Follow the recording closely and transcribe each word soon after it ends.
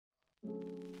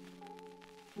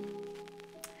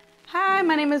Hi,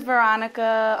 my name is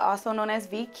Veronica, also known as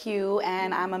VQ,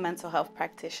 and I'm a mental health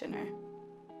practitioner.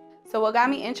 So what got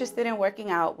me interested in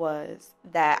working out was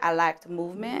that I lacked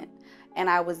movement and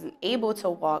I wasn't able to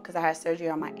walk because I had surgery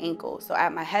on my ankle. So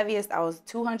at my heaviest, I was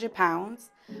 200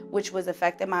 pounds, which was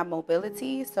affecting my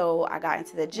mobility. So I got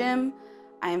into the gym,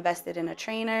 I invested in a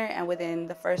trainer, and within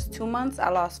the first 2 months, I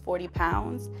lost 40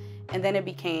 pounds. And then it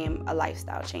became a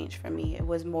lifestyle change for me. It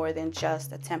was more than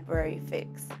just a temporary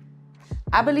fix.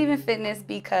 I believe in fitness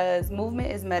because movement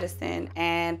is medicine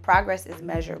and progress is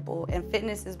measurable. And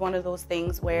fitness is one of those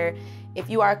things where if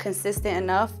you are consistent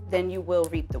enough, then you will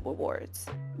reap the rewards.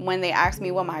 When they ask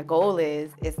me what my goal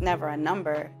is, it's never a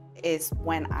number. It's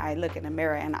when I look in the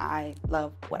mirror and I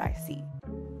love what I see.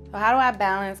 So how do I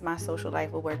balance my social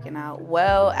life with working out?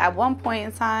 Well, at one point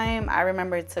in time, I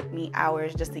remember it took me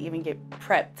hours just to even get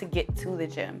prepped to get to the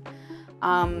gym.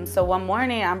 So one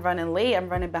morning I'm running late, I'm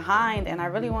running behind, and I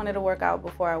really wanted to work out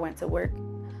before I went to work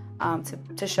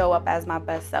to show up as my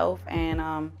best self. And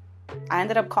I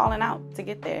ended up calling out to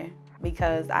get there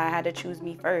because I had to choose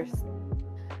me first.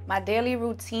 My daily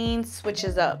routine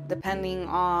switches up depending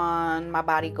on my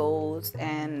body goals,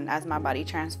 and as my body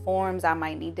transforms, I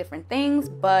might need different things.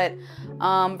 But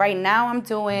right now I'm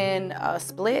doing a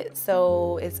split,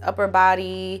 so it's upper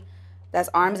body, that's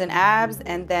arms and abs,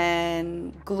 and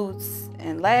then glutes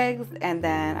and legs, and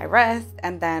then I rest,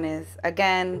 and then it's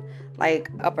again like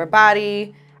upper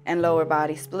body and lower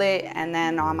body split, and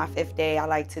then on my 5th day I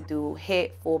like to do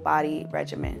HIIT full body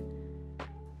regimen.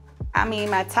 I mean,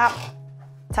 my top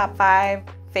 5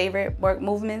 favorite work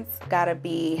movements gotta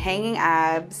be hanging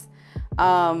abs,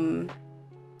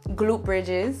 glute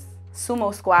bridges,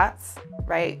 sumo squats,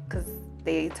 right? Because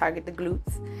they target the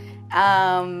glutes,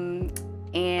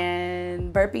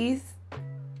 and burpees,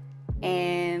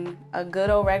 and a good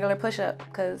old regular push-up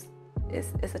because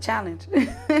it's a challenge.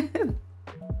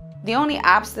 The only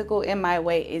obstacle in my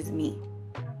way is me.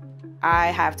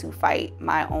 I have to fight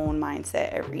my own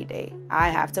mindset every day. I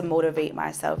have to motivate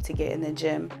myself to get in the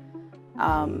gym.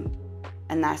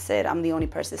 And that's it. I'm the only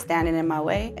person standing in my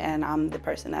way, and I'm the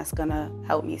person that's gonna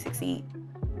help me succeed.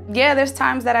 Yeah, there's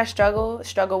times that I struggle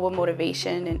with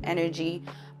motivation and energy,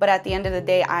 but at the end of the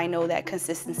day, I know that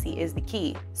consistency is the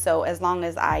key. So as long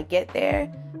as I get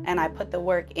there and I put the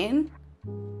work in,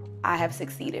 I have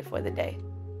succeeded for the day.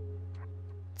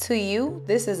 To you,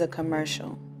 this is a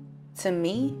commercial. To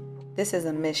me, this is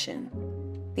a mission.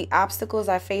 The obstacles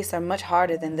I face are much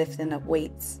harder than lifting up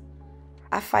weights.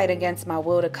 I fight against my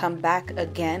will to come back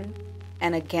again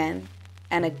and again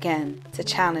and again to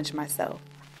challenge myself,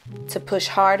 to push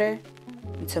harder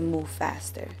and to move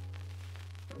faster.